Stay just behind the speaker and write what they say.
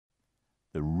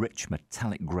The rich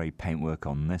metallic grey paintwork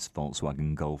on this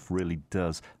Volkswagen Golf really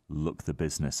does look the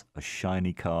business. A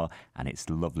shiny car, and it's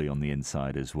lovely on the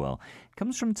inside as well. It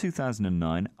comes from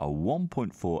 2009, a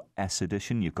 1.4 S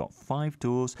edition. You've got 5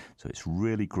 doors, so it's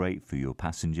really great for your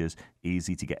passengers,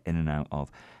 easy to get in and out of.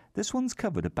 This one's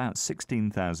covered about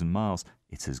 16,000 miles.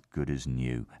 It's as good as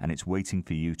new, and it's waiting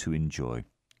for you to enjoy.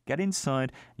 Get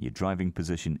inside, your driving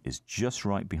position is just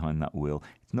right behind that wheel.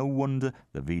 It's no wonder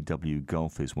the VW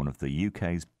Golf is one of the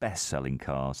UK's best-selling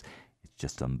cars. It's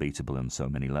just unbeatable on so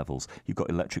many levels. You've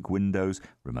got electric windows,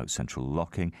 remote central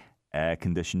locking, air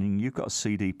conditioning, you've got a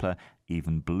CD player,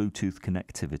 even Bluetooth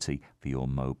connectivity for your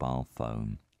mobile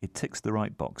phone. It ticks the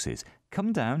right boxes.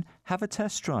 Come down, have a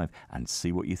test drive, and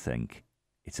see what you think.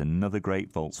 It's another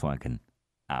great Volkswagen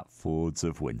at Fords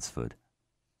of Winsford.